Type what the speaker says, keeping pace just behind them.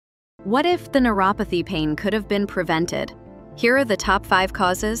What if the neuropathy pain could have been prevented? Here are the top 5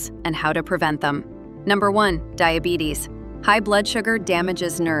 causes and how to prevent them. Number 1, diabetes. High blood sugar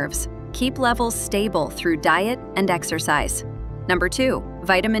damages nerves. Keep levels stable through diet and exercise. Number 2,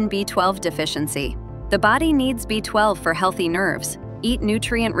 vitamin B12 deficiency. The body needs B12 for healthy nerves. Eat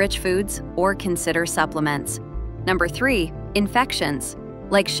nutrient-rich foods or consider supplements. Number 3, infections,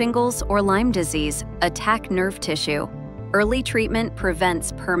 like shingles or Lyme disease, attack nerve tissue. Early treatment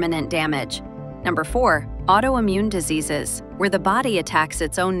prevents permanent damage. Number 4, autoimmune diseases, where the body attacks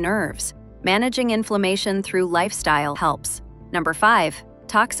its own nerves. Managing inflammation through lifestyle helps. Number 5,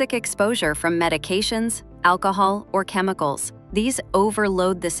 toxic exposure from medications, alcohol, or chemicals. These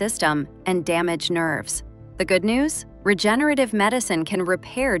overload the system and damage nerves. The good news? Regenerative medicine can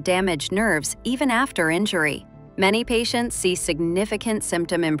repair damaged nerves even after injury. Many patients see significant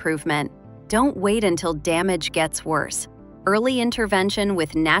symptom improvement. Don't wait until damage gets worse. Early intervention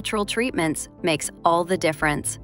with natural treatments makes all the difference.